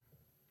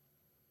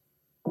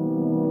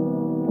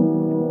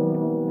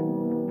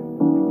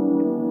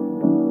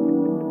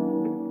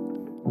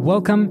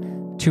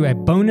Welcome to a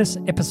bonus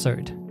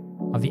episode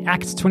of the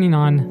Acts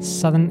 29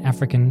 Southern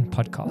African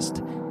podcast,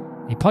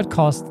 a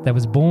podcast that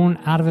was born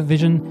out of a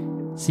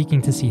vision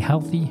seeking to see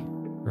healthy,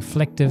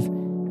 reflective,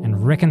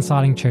 and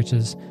reconciling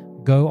churches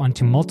go on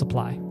to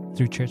multiply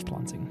through church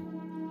planting.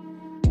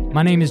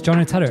 My name is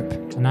John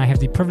Otarup, and I have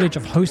the privilege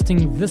of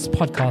hosting this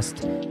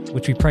podcast,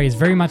 which we pray is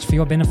very much for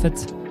your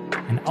benefit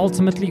and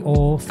ultimately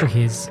all for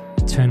His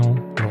eternal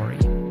glory.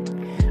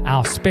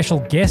 Our special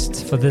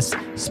guest for this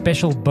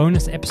special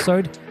bonus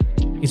episode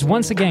is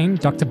once again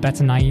Dr.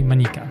 Batanai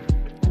Manika.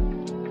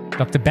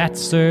 Dr. Bat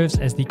serves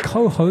as the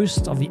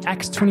co-host of the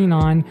Acts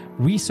 29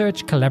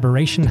 Research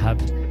Collaboration Hub,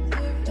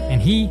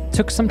 and he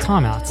took some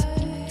time out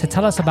to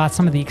tell us about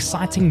some of the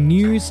exciting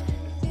news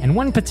and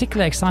one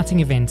particular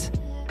exciting event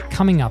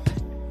coming up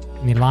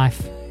in the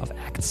life of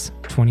Acts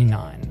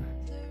 29.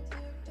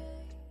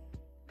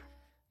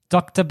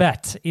 Dr.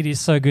 Bat, it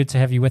is so good to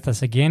have you with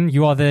us again.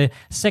 You are the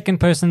second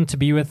person to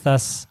be with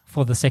us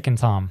for the second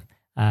time.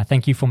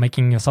 Thank you for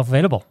making yourself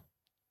available.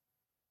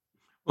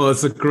 Well,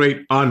 it's a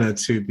great honor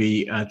to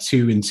be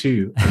 2 and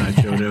 2,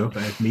 Jono.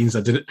 It means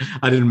I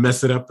didn't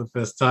mess it up the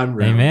first time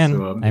round. Amen.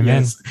 So, Amen.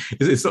 Yes,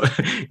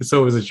 it's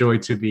always a joy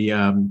to be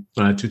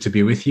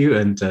with you,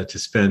 and to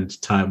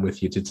spend time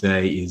with you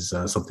today is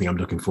something I'm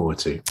looking forward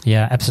to.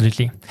 Yeah,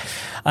 absolutely.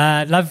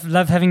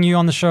 Love having you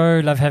on the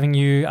show. Love having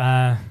you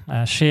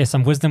share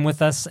some wisdom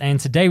with us. And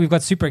today we've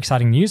got super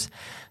exciting news.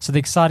 So the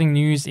exciting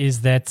news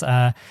is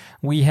that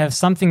we have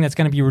something that's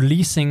going to be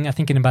releasing, I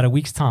think, in about a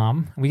week's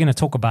time. We're going to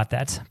talk about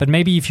that. But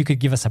maybe if you could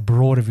give us a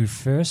broader view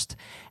first,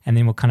 and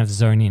then we'll kind of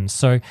zone in.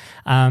 So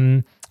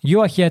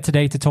you are here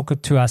today to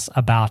talk to us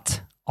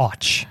about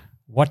ARCH.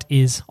 What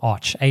is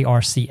ARCH?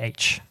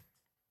 ARCH.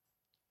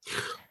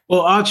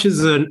 Well, ARCH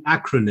is an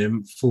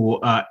acronym for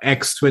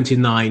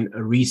X29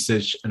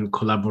 Research and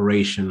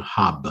Collaboration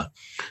Hub.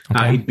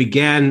 Okay. It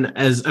began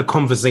as a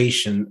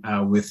conversation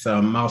with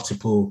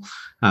multiple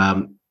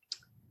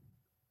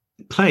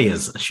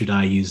players,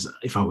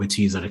 if I were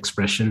to use that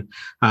expression,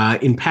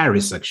 in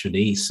Paris,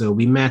 actually. So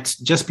we met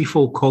just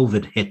before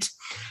COVID hit,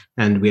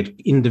 and we had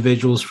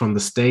individuals from the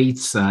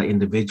States,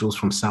 individuals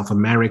from South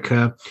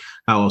America,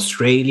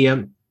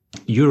 Australia,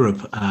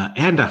 Europe,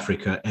 and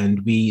Africa,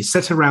 and we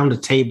sat around a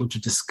table to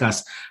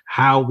discuss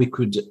how we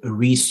could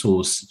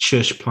resource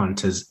church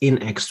planters in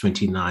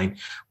X29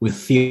 with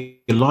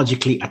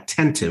theologically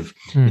attentive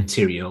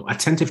material,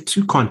 attentive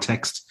to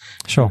context,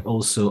 Sure.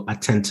 also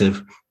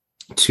attentive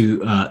to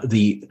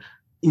the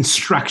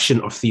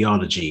instruction of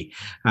theology.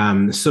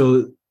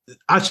 So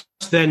Arch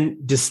then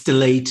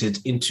distillated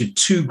into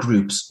two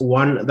groups,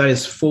 one that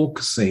is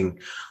focusing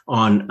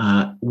on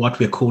what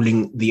we're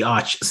calling the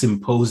Arch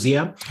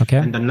Symposia, Okay.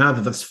 and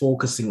another that's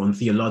focusing on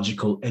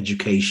theological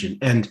education.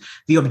 And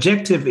the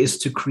objective is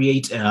to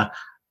create a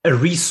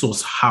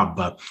resource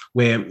hub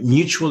where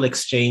mutual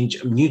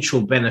exchange,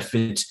 mutual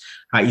benefit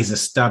is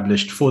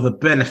established for the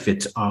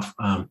benefit of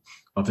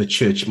the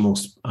church,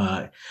 most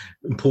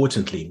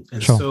importantly.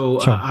 And Sure.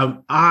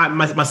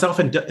 myself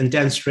and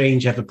Dan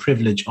Strange have the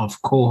privilege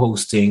of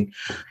co-hosting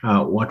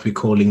what we're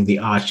calling the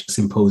Arch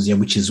Symposium,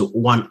 which is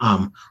one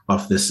arm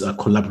of this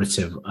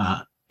collaborative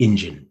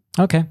engine.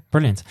 Okay,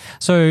 brilliant.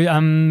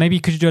 So maybe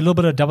could you do a little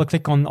bit of double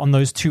click on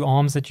those two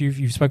arms that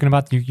you've spoken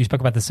about? You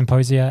spoke about the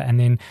symposia, and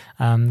then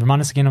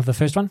remind us again of the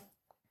first one.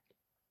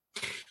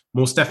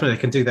 Most definitely, I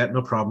can do that,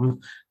 no problem.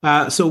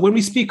 So when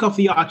we speak of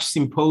the Arch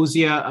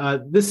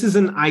Symposia, this is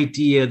an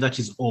idea that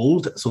is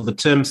old. So the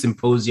term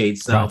symposia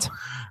itself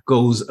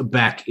goes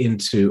back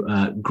into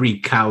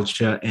Greek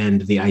culture,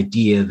 and the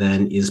idea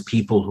then is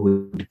people who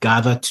would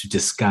gather to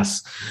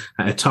discuss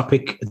a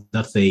topic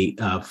that they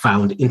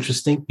found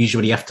interesting,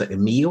 usually after a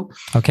meal.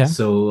 Okay.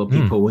 So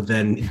people would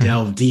then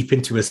delve deep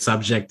into a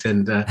subject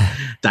and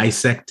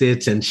dissect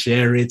it and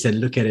share it and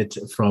look at it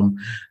from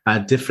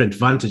different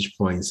vantage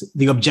points.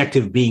 The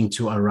objective being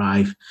to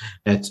arrive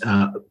at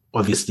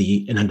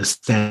obviously an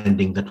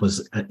understanding that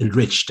was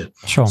enriched.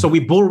 Sure. So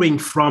we're borrowing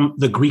from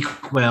the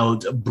Greek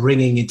world,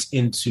 bringing it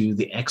into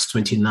the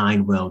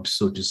X29 world,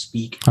 so to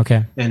speak.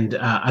 Okay. And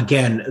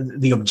again,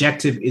 the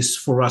objective is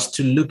for us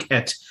to look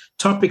at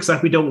topics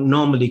that we don't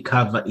normally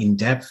cover in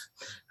depth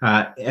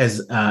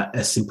as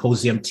a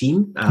symposium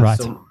team. Right.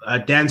 So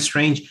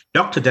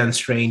Dr. Dan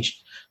Strange,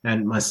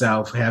 and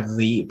myself have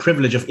the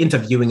privilege of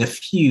interviewing a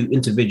few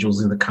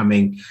individuals in the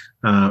coming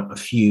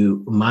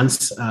few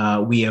months.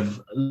 We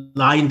have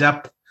lined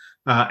up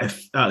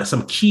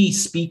some key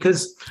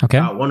speakers. Okay.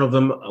 One of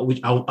them, which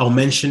I'll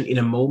mention in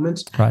a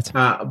moment. Right.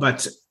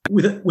 But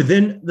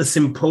within the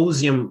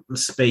symposium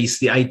space,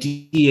 the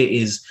idea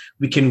is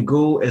we can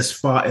go as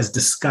far as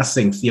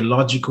discussing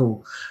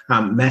theological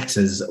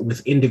matters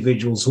with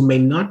individuals who may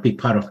not be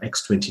part of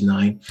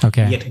X29,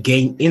 Okay. yet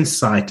gain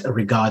insight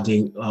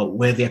regarding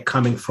where they're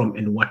coming from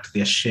and what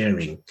they're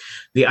sharing.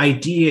 The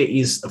idea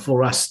is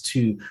for us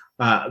to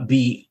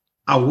be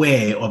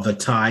aware of the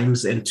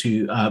times and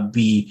to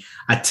be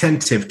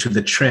attentive to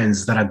the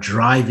trends that are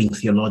driving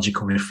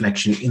theological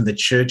reflection in the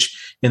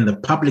church, in the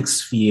public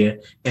sphere,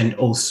 and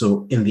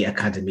also in the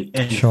academy.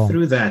 And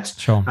through that,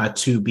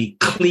 to be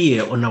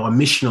clear on our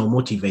missional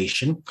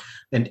motivation,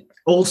 and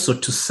also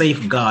to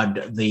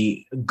safeguard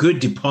the good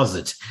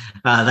deposit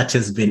that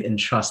has been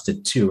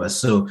entrusted to us.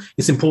 So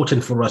it's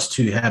important for us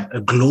to have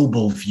a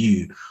global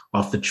view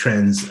of the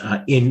trends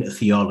in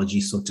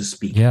theology, so to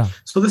speak. Yeah.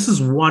 So this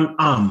is one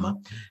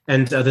arm.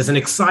 And there's an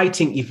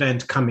exciting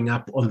event coming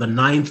up on the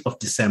 9th of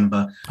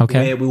December,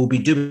 where we will be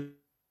doing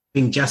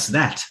just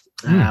that.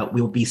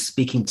 We'll be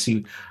speaking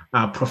to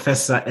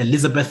Professor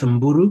Elizabeth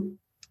Mburu,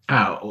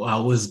 who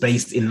was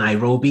based in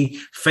Nairobi,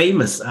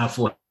 famous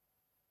for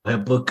her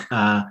book,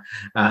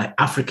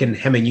 African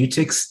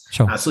Hermeneutics.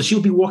 So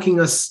she'll be walking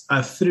us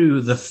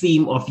through the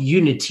theme of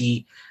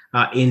unity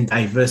in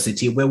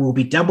diversity, where we'll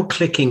be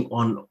double-clicking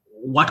on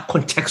what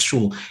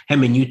contextual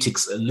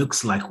hermeneutics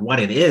looks like, what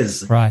it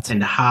is,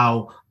 and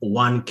how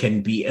one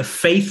can be a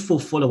faithful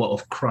follower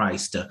of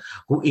Christ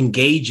who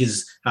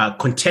engages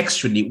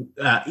contextually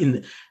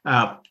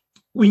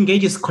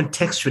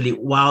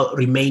while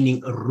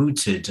remaining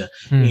rooted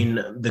in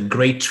the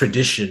great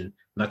tradition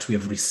that we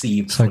have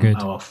received from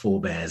our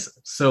forebears.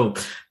 So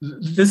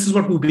this is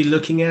what we'll be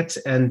looking at,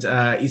 and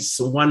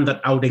it's one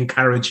that I would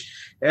encourage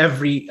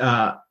every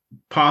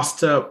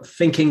pastor,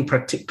 thinking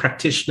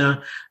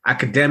practitioner,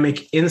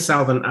 academic in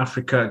Southern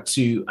Africa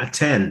to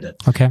attend,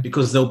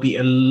 because there'll be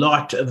a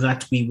lot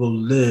that we will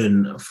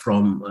learn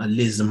from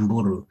Liz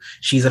Mburu.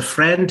 She's a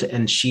friend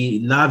and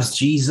she loves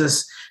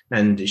Jesus,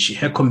 and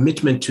her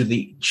commitment to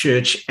the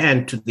church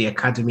and to the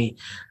academy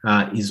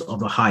is of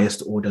the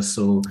highest order.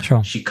 So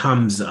she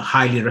comes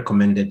highly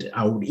recommended.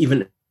 I would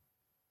even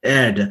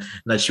add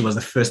that she was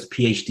the first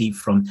PhD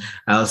from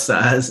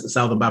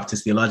Southern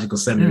Baptist Theological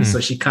Seminary. So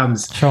she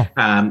comes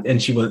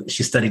and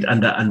she studied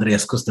under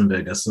Andreas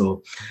Kustenberger.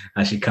 So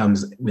she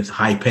comes with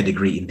high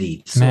pedigree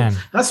indeed. So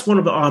that's one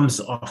of the arms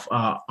of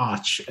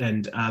Arch.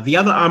 And the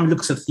other arm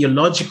looks at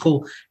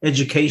theological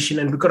education.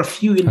 And we've got a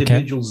few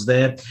individuals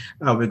there.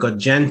 We've got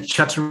Jan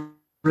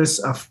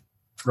Chatteris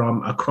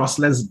from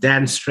Crosslands,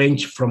 Dan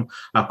Strange from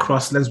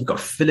Crosslands. We've got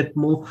Philip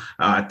Moore,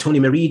 Tony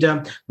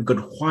Merida. We've got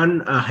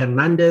Juan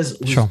Hernandez,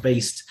 who's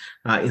based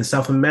in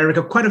South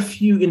America. Quite a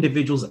few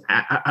individuals.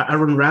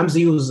 Aaron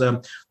Ramsey, who's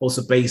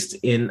also based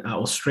in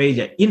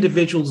Australia.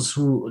 Individuals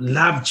who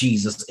love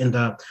Jesus and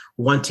are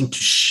wanting to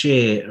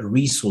share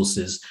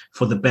resources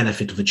for the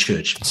benefit of the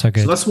church. So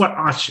that's what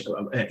Arch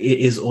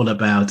is all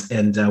about.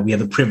 And we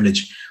have the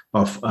privilege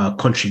of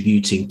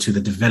contributing to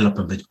the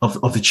development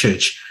of the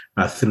church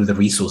through the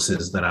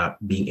resources that are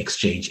being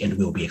exchanged and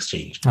will be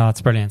exchanged. Oh,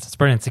 it's brilliant. It's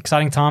brilliant. It's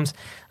exciting times.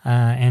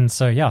 And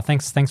so,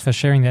 thanks for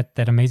sharing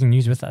that amazing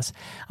news with us.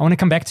 I want to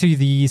come back to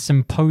the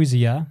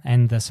symposia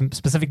and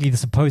specifically the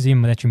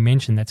symposium that you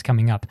mentioned that's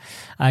coming up.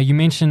 You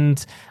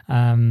mentioned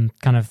kind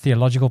of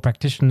theological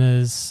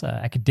practitioners,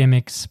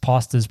 academics,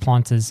 pastors,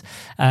 planters.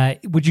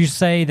 Would you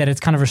say that it's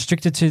kind of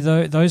restricted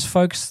to those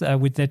folks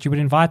that you would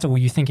invite, or were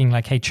you thinking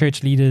like, hey,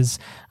 church leaders,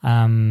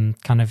 kind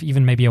of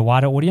even maybe a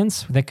wider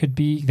audience that could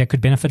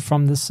benefit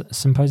from this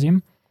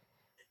symposium?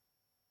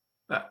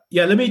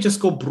 Let me just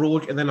go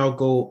broad and then I'll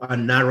go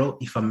narrow,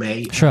 if I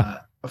may. Sure.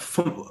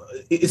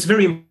 It's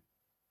very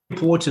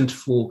important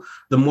for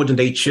the modern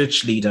day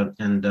church leader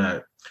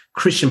and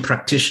Christian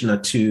practitioner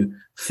to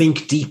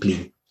think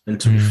deeply and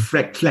to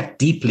reflect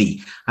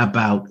deeply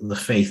about the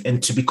faith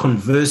and to be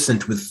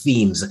conversant with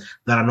themes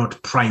that are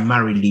not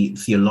primarily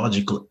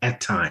theological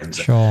at times.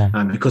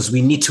 Because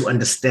we need to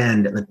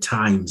understand the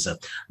times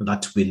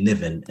that we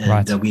live in.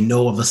 And we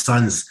know of the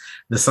sons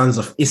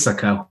of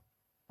Issachar,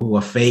 who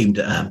are famed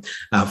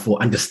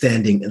for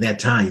understanding their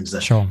times.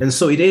 And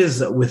so it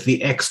is with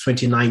the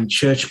X29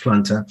 church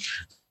planter,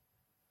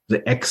 the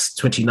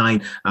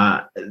X29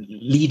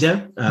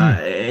 leader,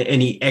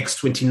 any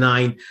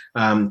X29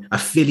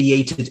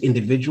 affiliated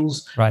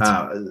individuals,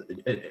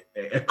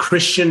 a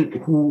Christian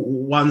who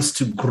wants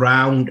to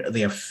ground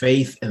their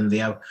faith and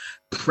their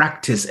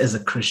practice as a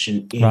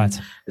Christian in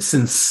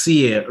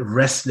sincere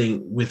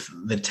wrestling with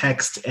the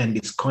text and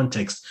its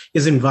context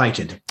is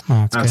invited.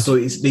 So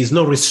there's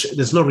no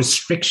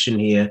restriction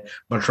here,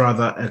 but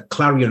rather a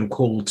clarion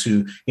call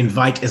to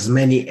invite as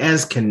many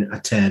as can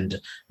attend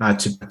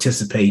to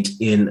participate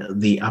in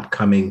the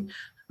upcoming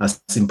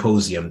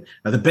symposium.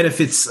 The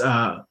benefits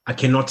I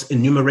cannot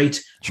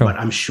enumerate, but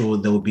I'm sure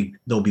they'll be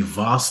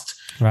vast.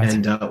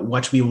 And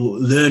what we will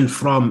learn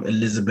from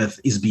Elizabeth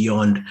is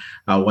beyond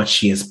what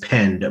she has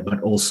penned,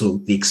 but also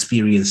the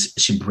experience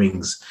she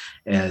brings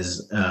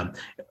as a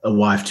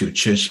wife to a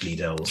church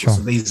leader. Also.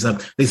 So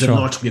there's a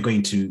lot we're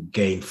going to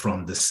gain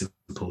from this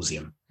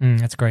symposium.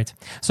 That's great.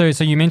 So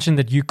you mentioned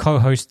that you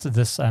co-host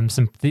this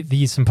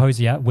these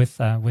symposia with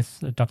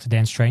Dr.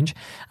 Dan Strange.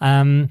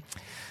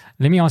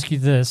 Let me ask you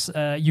this.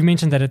 You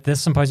mentioned that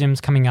this symposium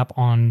is coming up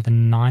on the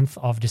 9th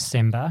of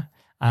December.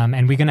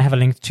 And we're going to have a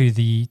link to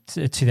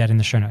that in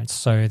the show notes.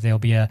 So there'll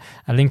be a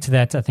link to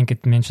that. I think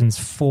it mentions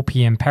 4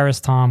 p.m. Paris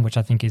time, which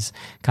I think is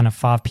kind of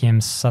 5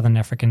 p.m. Southern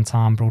African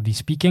time, broadly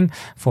speaking,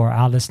 for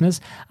our listeners.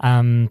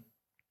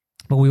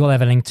 But we will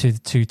have a link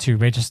to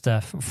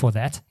register for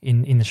that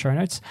in the show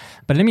notes.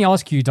 But let me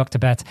ask you, Dr.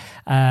 Bat,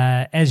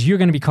 as you're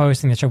going to be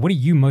co-hosting the show, what are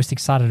you most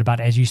excited about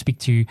as you speak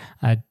to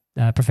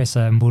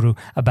Professor Mburu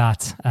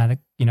about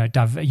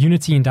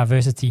unity and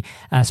diversity,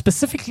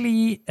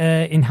 specifically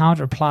in how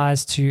it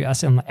applies to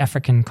us on the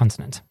African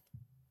continent?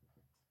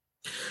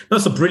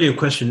 That's a brilliant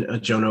question,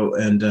 Jono,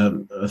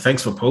 and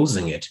thanks for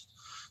posing it.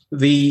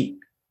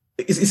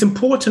 It's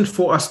important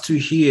for us to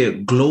hear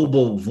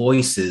global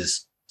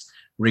voices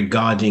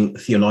regarding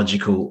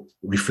theological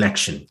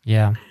reflection.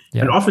 Yeah.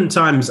 And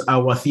oftentimes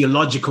our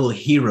theological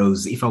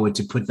heroes, if I were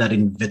to put that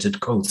in inverted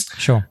quotes,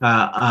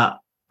 are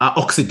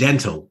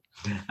Occidental.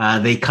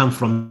 They come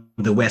from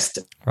the West,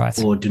 right,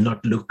 or do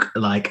not look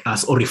like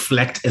us or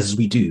reflect as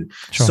we do.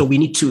 Sure. So we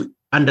need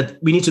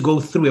to go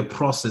through a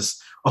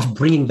process of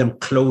bringing them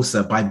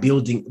closer by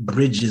building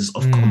bridges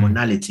of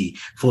commonality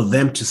for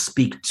them to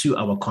speak to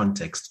our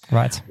context.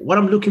 Right. What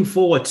I'm looking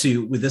forward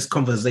to with this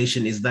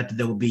conversation is that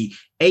there will be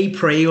a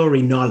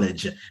priori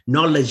knowledge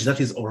that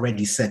is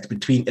already set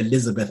between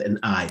Elizabeth and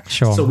I.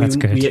 Sure, so that's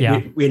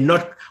good. We're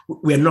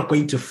not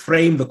going to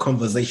frame the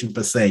conversation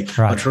per se,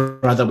 right,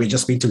 but rather we're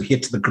just going to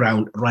hit the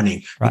ground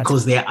running, right,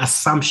 because there are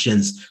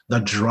assumptions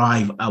that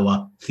drive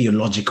our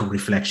theological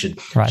reflection.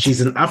 Right.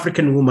 She's an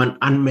African woman,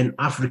 I'm an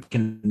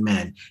African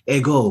man.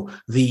 Ergo,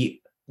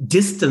 the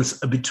distance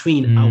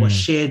between our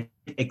shared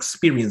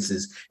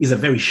experiences is a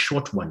very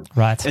short one.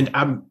 Right. And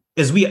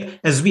as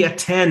we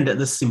attend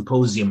this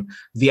symposium,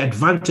 the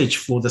advantage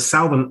for the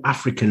Southern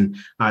African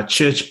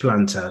church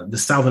planter, the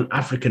Southern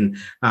African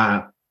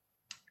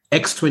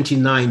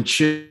X29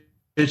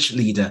 church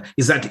leader,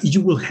 is that you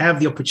will have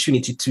the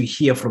opportunity to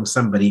hear from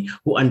somebody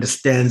who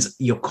understands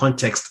your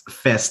context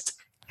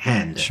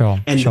firsthand. Sure.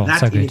 And sure.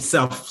 that so in good.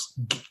 itself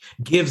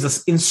gives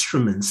us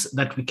instruments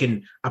that we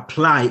can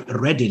apply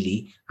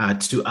readily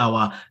to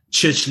our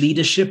church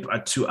leadership,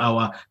 to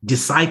our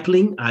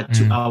discipling,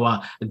 to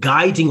our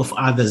guiding of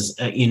others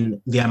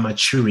in their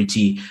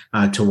maturity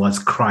towards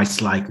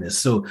Christ-likeness.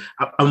 So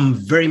I'm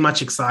very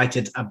much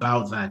excited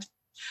about that.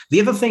 The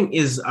other thing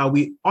is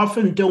we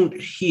often don't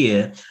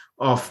hear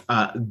of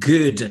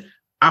good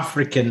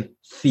African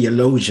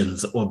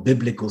theologians or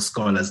biblical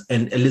scholars,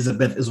 and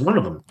Elizabeth is one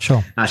of them.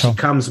 Sure. She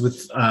comes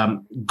with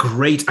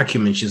great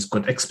acumen. She's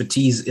got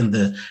expertise in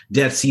the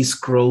Dead Sea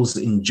Scrolls,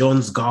 in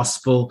John's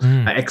Gospel,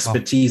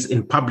 expertise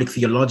in public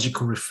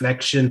theological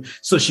reflection.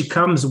 So she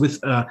comes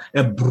with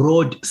a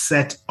broad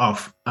set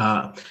of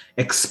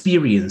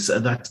experience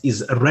that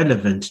is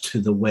relevant to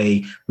the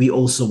way we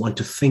also want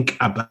to think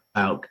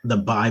about the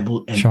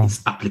Bible and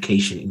its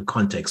application in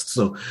context.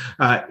 So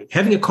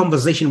having a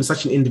conversation with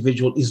such an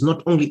individual is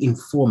not only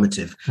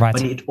informative, right,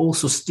 but it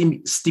also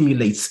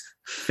stimulates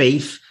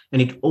faith,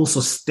 and it also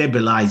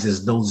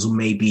stabilizes those who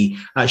may be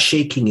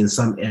shaking in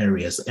some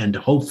areas. And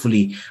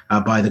hopefully,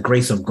 by the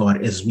grace of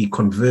God, as we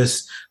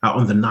converse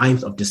on the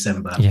 9th of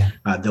December,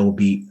 there will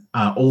be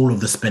all of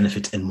this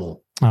benefit and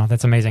more. Oh,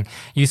 that's amazing.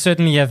 You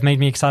certainly have made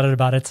me excited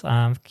about it.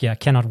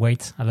 Cannot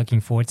wait. I'm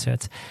looking forward to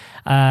it.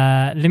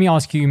 Let me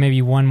ask you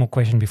maybe one more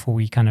question before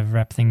we kind of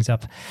wrap things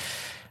up.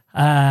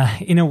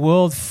 In a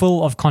world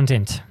full of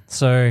content,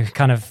 so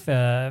kind of,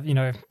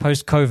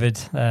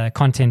 post-COVID,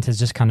 content has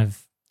just kind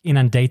of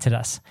inundated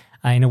us.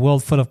 In a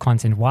world full of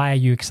content, why are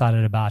you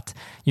excited about,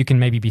 you can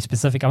maybe be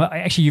specific.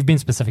 Actually, you've been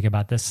specific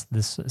about this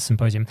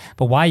symposium,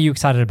 but why are you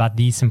excited about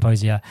these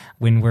symposia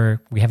when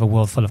we have a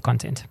world full of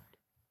content?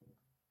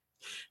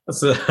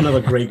 That's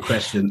another great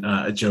question,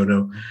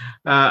 Jono.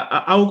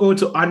 I'll go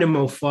to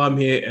Animal Farm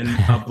here and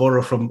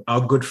borrow from our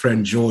good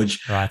friend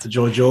George. Right.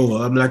 George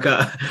Orwell. I'm like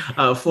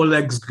 4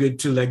 legs good,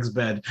 2 legs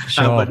bad.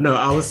 Sure. But no,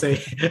 I would say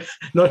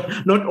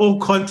not all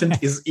content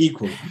is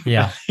equal.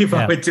 Yeah. If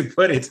I were to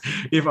put it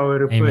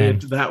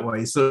that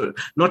way. So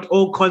not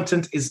all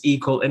content is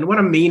equal. And what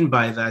I mean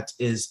by that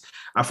is,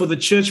 for the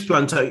church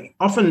planter,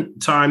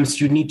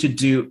 oftentimes you need to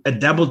do a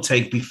double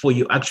take before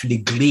you actually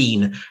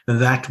glean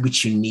that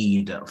which you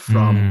need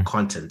from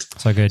content.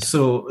 So good.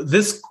 So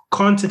this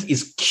content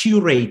is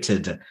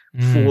curated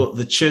for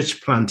the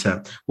church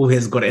planter who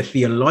has got a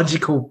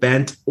theological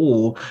bent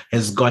or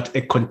has got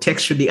a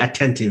contextually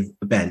attentive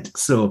bent.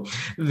 So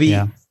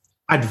the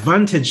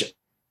advantage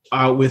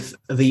with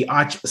the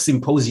Arch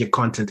Symposia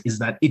content is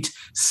that it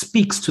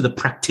speaks to the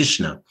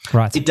practitioner.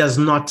 Right. It does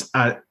not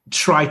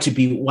try to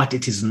be what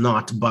it is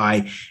not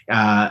by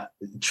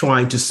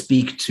trying to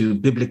speak to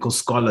biblical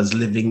scholars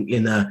living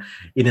in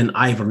an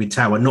ivory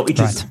tower. No, it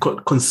is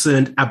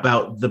concerned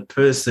about the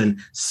person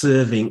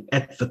serving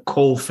at the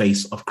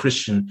coalface of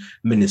Christian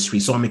ministry.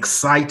 So I'm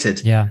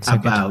excited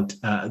about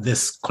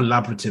this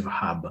collaborative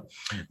hub.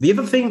 The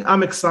other thing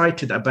I'm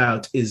excited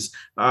about is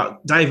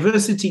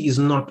diversity is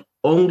not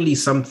only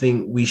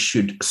something we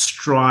should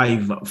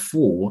strive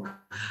for,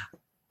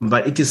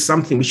 but it is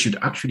something we should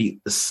actually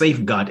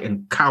safeguard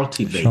and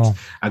cultivate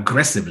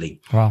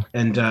aggressively. Wow.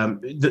 And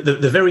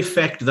the very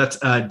fact that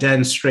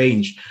Dan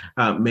Strange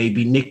may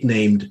be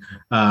nicknamed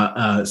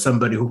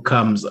somebody who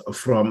comes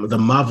from the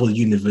Marvel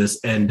universe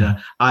and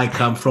I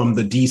come from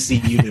the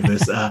DC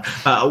universe,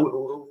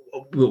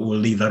 we'll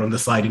leave that on the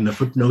side in a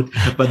footnote.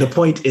 But the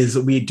point is,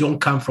 we don't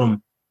come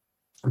from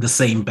the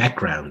same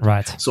background.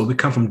 Right. So we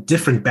come from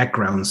different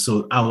backgrounds.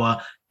 So our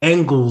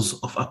angles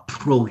of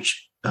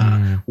approach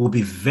will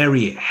be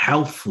very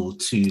helpful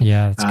to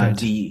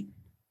the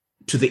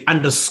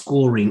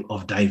underscoring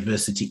of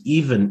diversity,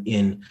 even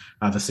in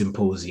the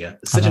symposia.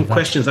 Certain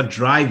questions that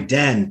drive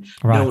Dan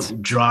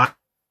don't drive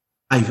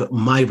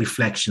my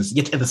reflections,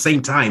 yet at the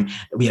same time,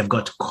 we have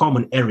got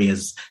common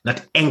areas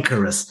that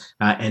anchor us,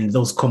 and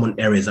those common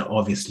areas are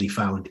obviously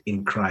found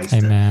in Christ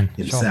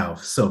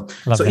himself. So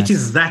it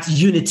is that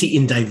unity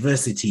in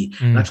diversity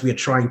that we are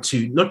trying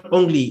to not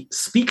only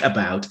speak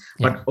about,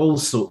 but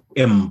also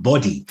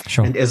embody.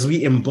 And as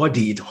we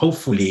embody it,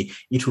 hopefully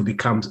it will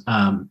become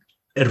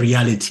a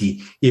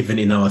reality, even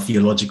in our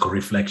theological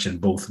reflection,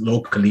 both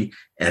locally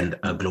and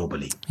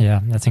globally.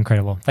 Yeah, that's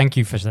incredible. Thank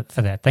you for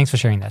that. Thanks for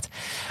sharing that.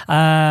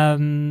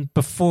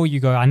 Before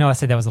you go, I know I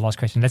said that was the last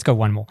question. Let's go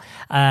one more.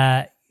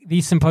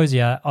 These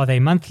symposia, are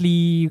they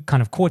monthly,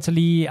 kind of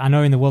quarterly? I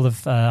know in the world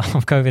of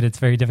COVID, it's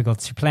very difficult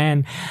to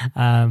plan,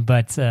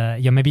 but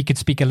maybe you could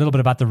speak a little bit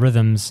about the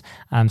rhythms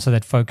so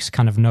that folks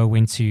kind of know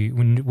when to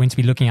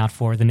be looking out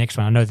for the next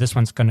one. I know this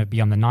one's going to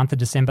be on the 9th of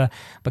December,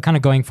 but kind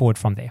of going forward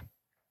from there.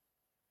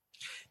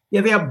 Yeah,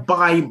 they are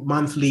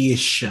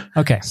bi-monthly-ish.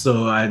 Okay.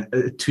 So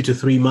 2 to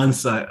 3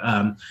 months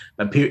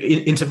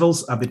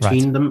intervals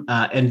between them.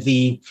 And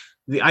the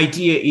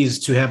idea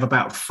is to have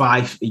about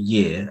 5 a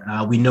year.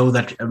 We know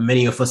that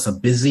many of us are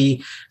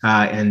busy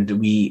and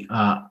we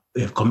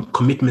have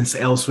commitments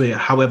elsewhere.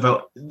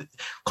 However,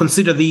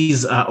 consider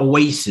these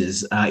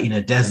oases in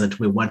a desert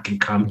where one can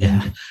come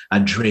and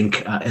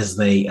drink as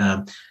they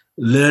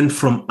learn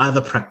from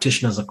other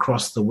practitioners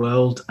across the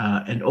world,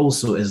 and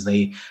also as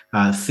they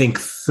think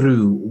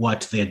through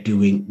what they're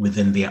doing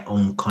within their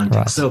own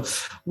context. Right. So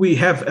we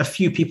have a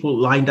few people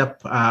lined up.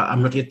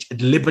 I'm not yet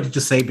at liberty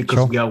to say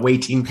because we are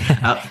waiting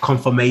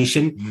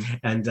confirmation.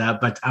 And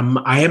but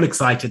I am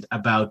excited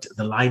about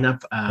the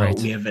lineup.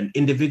 We have an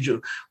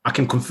individual. I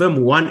can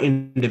confirm one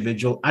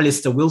individual,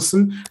 Alistair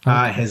Wilson,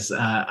 has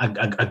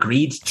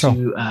agreed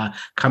to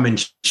come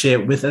and share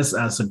with us.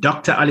 So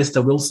Dr.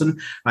 Alistair Wilson,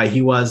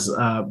 he was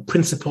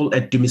principal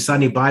at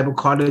Dumisani Bible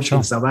College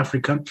in South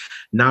Africa.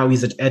 Now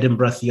he's at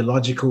Edinburgh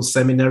Theological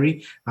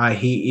Seminary.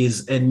 He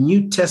is a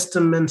New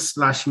Testament /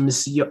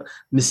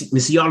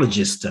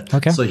 missiologist.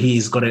 Okay. So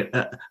he's got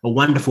a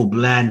wonderful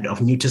blend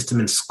of New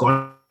Testament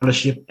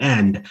scholarship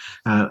and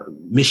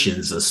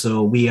missions.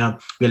 So we are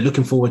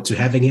looking forward to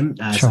having him.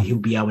 So he'll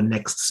be our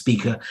next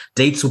speaker.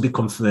 Dates will be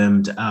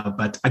confirmed.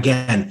 But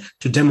again,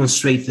 to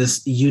demonstrate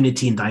this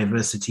unity and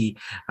diversity,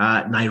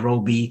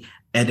 Nairobi,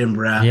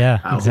 Edinburgh. Yeah,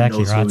 exactly.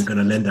 Who knows where we're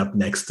going to end up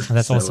next?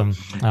 That's awesome.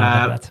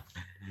 I love that.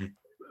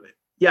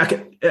 Yeah,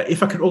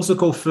 if I could also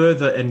go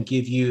further and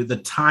give you the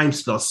time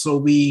slots. So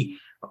we're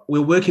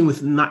working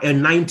with a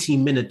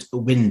 90-minute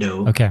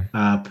window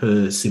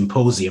per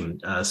symposium.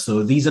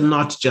 So these are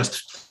not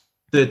just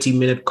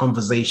 30-minute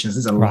conversations.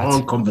 These are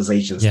long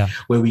conversations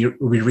where we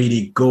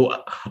really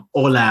go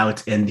all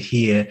out and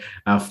hear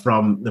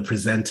from the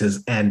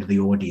presenters and the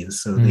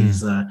audience. So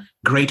there's a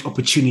great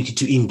opportunity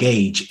to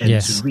engage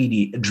and to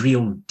really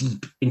drill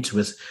deep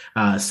into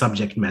a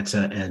subject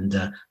matter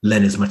and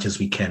learn as much as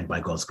we can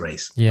by God's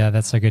grace. Yeah,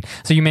 that's so good.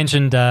 So you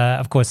mentioned,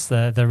 of course,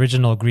 the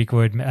original Greek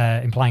word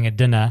implying a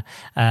dinner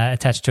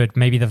attached to it.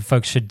 Maybe the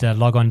folks should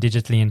log on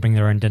digitally and bring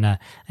their own dinner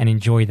and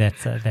enjoy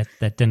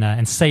that dinner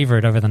and savor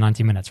it over the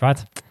 90 minutes, right?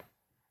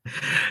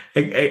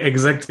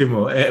 Exactly.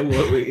 Should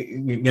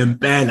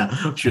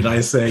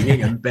I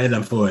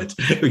say for it?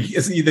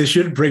 They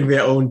should bring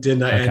their own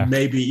dinner and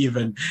maybe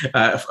even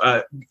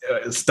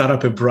start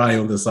up a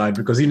braai on the side,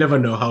 because you never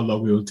know how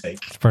long we will take.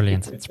 It's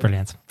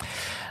brilliant.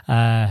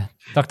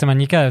 Dr.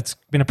 Manyika, it's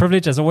been a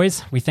privilege as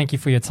always. We thank you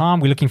for your time.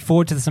 We're looking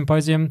forward to the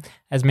symposium.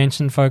 As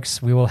mentioned,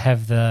 folks, we will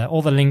have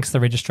all the links, the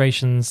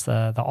registrations,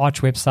 the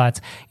Arch website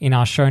in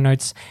our show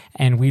notes,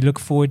 and we look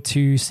forward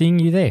to seeing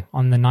you there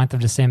on the 9th of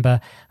December,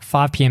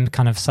 5 p.m.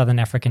 kind of Southern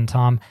African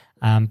time.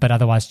 But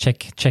otherwise,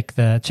 check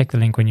the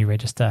link when you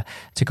register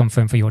to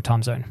confirm for your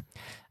time zone.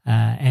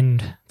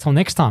 And till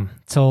next time,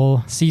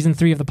 till season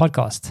 3 of the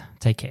podcast,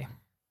 take care.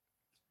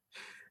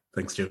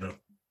 Thanks, Jonah.